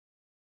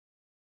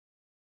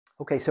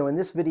Okay, so in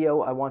this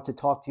video, I want to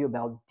talk to you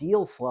about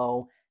deal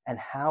flow and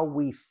how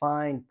we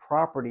find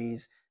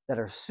properties that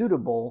are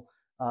suitable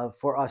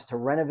for us to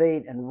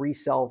renovate and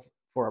resell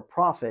for a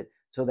profit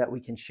so that we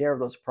can share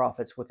those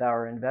profits with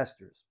our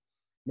investors.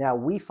 Now,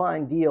 we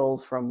find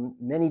deals from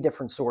many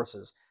different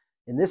sources.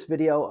 In this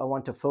video, I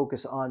want to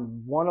focus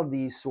on one of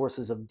these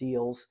sources of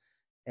deals,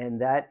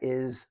 and that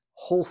is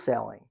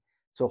wholesaling.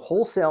 So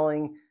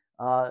wholesaling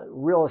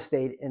real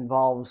estate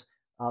involves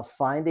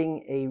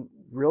finding a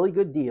really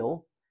good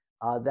deal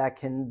that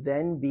can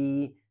then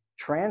be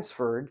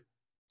transferred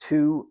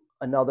to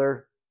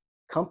another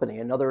company,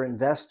 another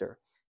investor.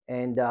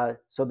 And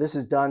so this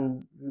is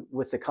done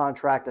with the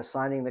contract,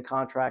 assigning the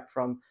contract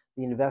from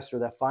the investor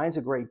that finds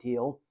a great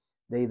deal.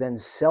 They then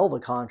sell the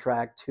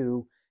contract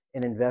to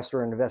an investor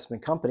or an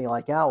investment company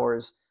like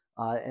ours,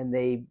 and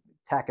they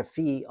tack a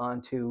fee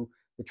onto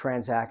the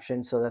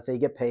transaction so that they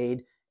get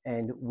paid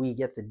and we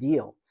get the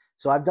deal.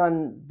 So I've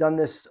done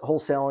this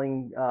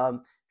wholesaling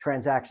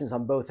transactions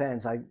on both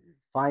ends. I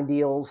find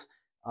deals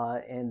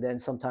and then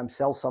sometimes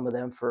sell some of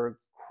them for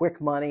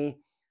quick money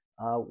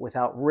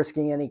without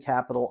risking any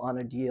capital on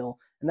a deal.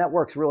 And that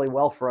works really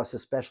well for us,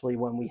 especially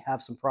when we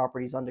have some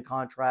properties under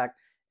contract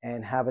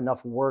and have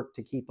enough work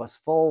to keep us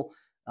full.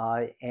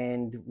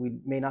 And we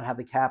may not have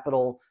the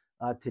capital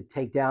to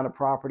take down a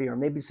property, or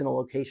maybe it's in a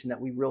location that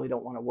we really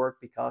don't want to work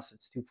because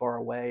it's too far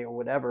away or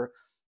whatever.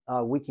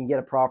 We can get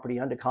a property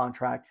under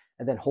contract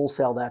and then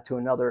wholesale that to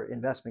another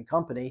investment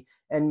company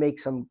and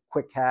make some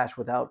quick cash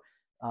without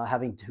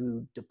having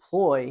to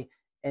deploy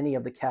any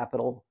of the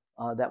capital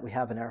that we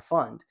have in our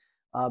fund.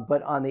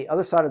 But on the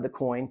other side of the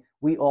coin,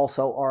 we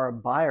also are a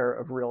buyer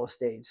of real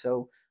estate.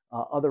 So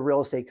other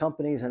real estate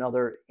companies and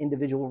other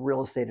individual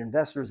real estate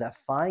investors that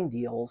find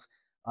deals,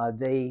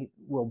 they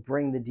will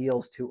bring the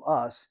deals to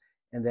us,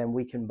 and then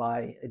we can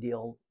buy a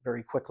deal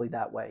very quickly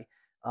that way.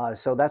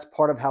 So that's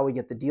part of how we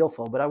get the deal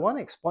flow. But I want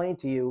to explain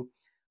to you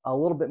a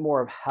little bit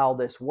more of how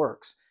this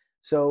works.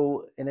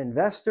 So an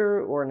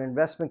investor or an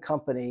investment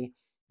company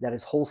that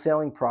is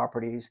wholesaling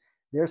properties,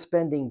 they're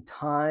spending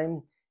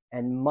time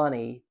and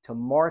money to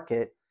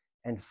market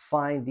and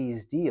find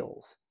these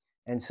deals.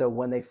 And so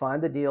when they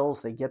find the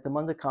deals, they get them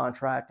under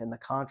contract, and the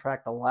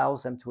contract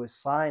allows them to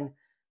assign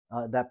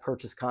that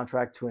purchase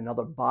contract to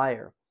another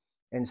buyer.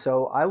 And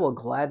so I will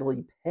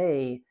gladly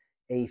pay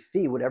a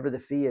fee, whatever the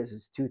fee is.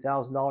 It's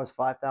 $2,000,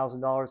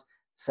 $5,000,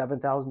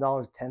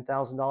 $7,000,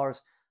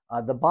 $10,000.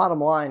 The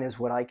bottom line is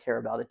what I care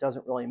about. It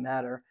doesn't really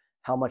matter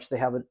how much they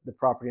have the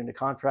property under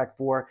contract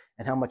for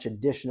and how much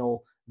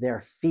additional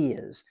their fee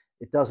is.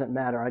 It doesn't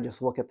matter. I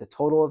just look at the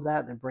total of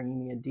that. They're bringing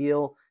me a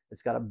deal.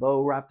 It's got a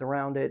bow wrapped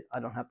around it. I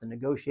don't have to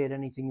negotiate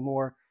anything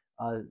more.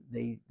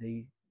 They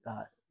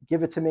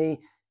give it to me,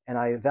 and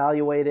I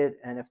evaluate it.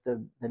 And if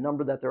the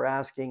number that they're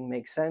asking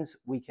makes sense,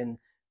 we can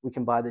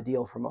buy the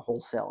deal from a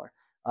wholesaler.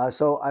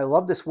 So I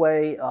love this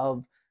way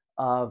of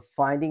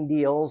finding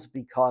deals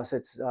because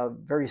it's a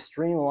very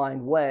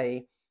streamlined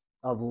way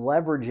of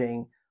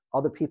leveraging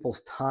other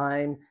people's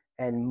time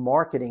and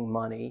marketing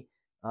money,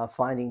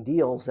 finding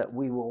deals that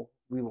we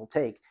will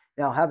take.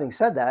 Now, having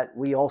said that,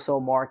 we also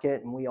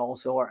market, and we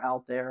also are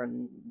out there,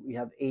 and we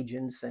have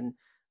agents and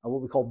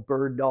what we call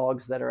bird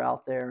dogs that are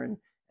out there,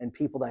 and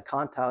people that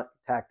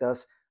contact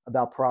us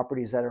about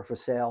properties that are for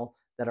sale,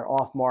 that are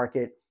off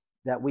market,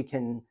 that we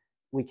can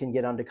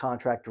get under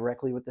contract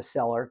directly with the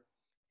seller.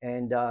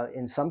 And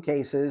in some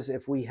cases,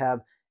 if we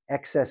have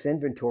excess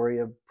inventory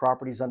of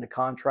properties under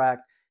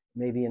contract,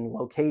 maybe in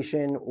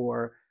location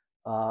or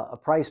a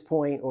price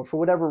point, or for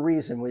whatever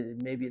reason,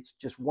 maybe it's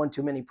just one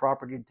too many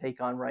property to take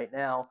on right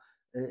now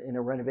in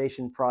a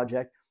renovation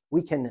project,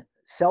 we can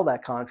sell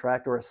that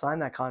contract or assign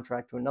that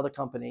contract to another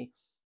company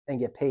and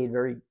get paid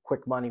very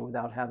quick money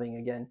without having,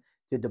 again,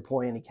 to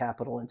deploy any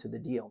capital into the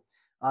deal.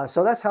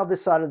 So that's how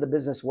this side of the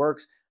business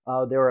works.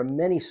 There are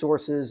many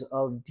sources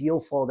of deal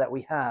flow that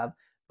we have,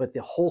 but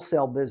the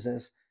wholesale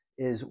business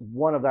is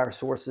one of our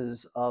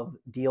sources of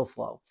deal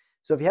flow.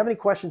 So if you have any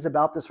questions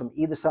about this from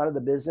either side of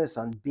the business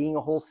on being a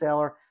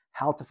wholesaler,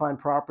 how to find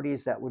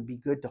properties that would be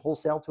good to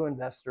wholesale to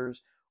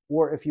investors,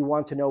 or if you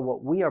want to know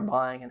what we are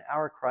buying and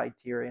our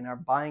criteria and our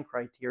buying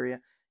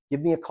criteria,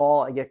 give me a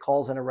call. I get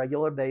calls on a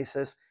regular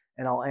basis,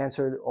 and I'll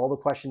answer all the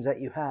questions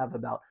that you have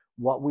about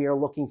what we are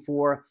looking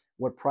for,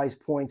 what price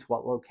points,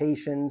 what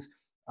locations,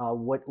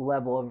 what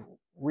level of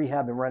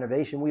rehab and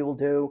renovation we will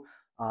do,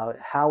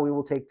 how we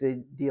will take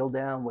the deal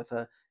down with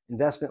a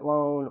investment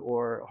loan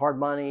or hard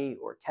money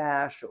or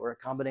cash or a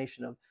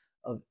combination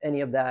of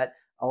any of that.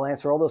 I'll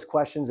answer all those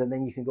questions, and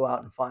then you can go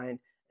out and find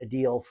a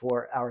deal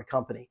for our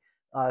company.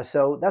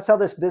 So that's how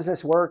this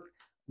business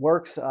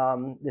works.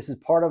 This is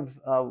part of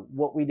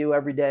what we do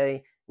every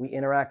day. We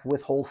interact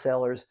with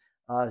wholesalers.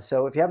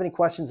 So if you have any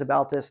questions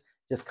about this,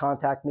 just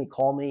contact me,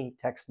 call me,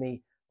 text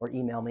me, or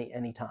email me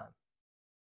anytime.